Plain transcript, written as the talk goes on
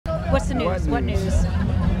What's the news? What news?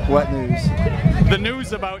 What news? The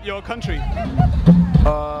news about your country.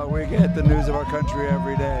 We get the news of our country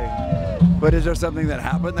every day. But is there something that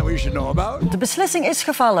happened that we should know about? De beslissing is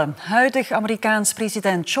gevallen. Huidig Amerikaans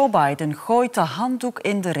president Joe Biden gooit de handdoek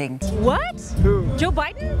in de ring. What? Who? Joe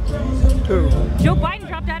Biden? Who? Joe Biden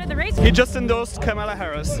dropped out of the race? He just endorsed Kamala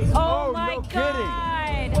Harris. Oh my no God. kidding.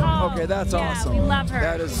 Oh, Okay, that's yeah, awesome. We love her.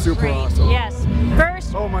 That is super Great. awesome. Yes.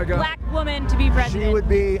 First Oh my God. black woman to be president. She would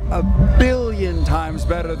be a billion times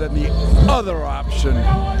better than the other option,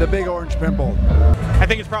 the big orange pimple. I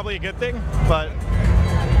think it's probably a good thing, but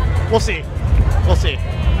we'll see. We'll see.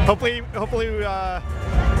 Hopefully,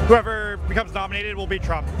 whoever becomes nominated will beat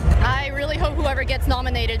Trump. I really hope whoever gets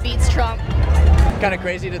nominated beats Trump. Kind of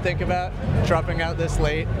crazy to think about dropping out this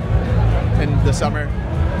late in the summer,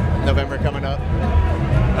 November coming up.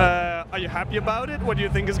 Are you happy about it? What do you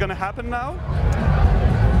think is going to happen now?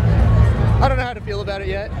 I don't know how to feel about it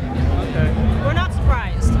yet. Okay. We're not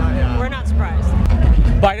surprised. We're not surprised.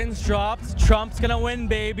 Biden's dropped. Trump's gonna win,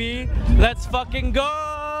 baby. Let's fucking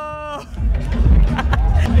go!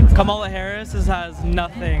 Kamala Harris has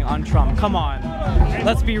nothing on Trump. Come on.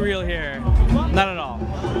 Let's be real here. Not at all.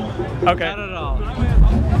 Okay. Not at all.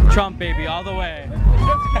 Trump, baby, all the way.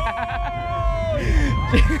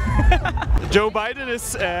 Joe Biden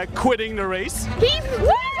is quitting the race. He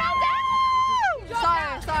dropped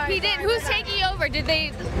out! Sorry. He did. Who's taking over? Did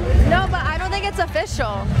they? No, but I don't think it's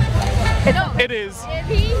official. No. It is.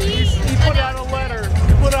 He put out a letter.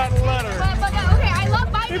 He put out a letter. But okay, I love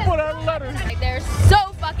Biden. He put out a letter. They're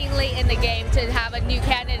so fucking late in the game to have a new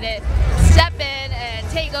candidate step in and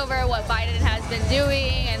take over what Biden has been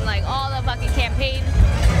doing and like all the fucking campaign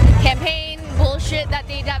bullshit that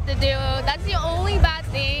they'd have to do. That's the only bad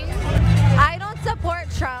thing. I don't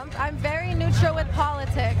support Trump. I'm very neutral with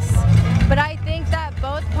politics. But I think that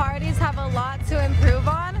both parties have a lot to improve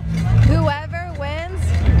on. Whoever wins,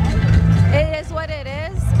 it is what it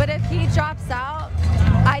is. But if he drops out,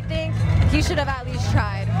 I think he should have at least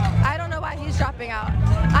tried. I don't know why he's dropping out.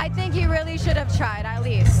 I think he really should have tried, at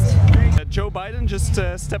least. Joe Biden just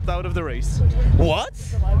stepped out of the race. What?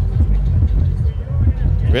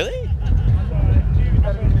 Really?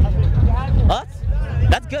 What?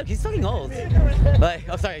 That's good. He's fucking old. Like,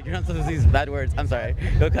 I'm sorry. You're not supposed to use bad words. I'm sorry.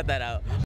 Go cut that out.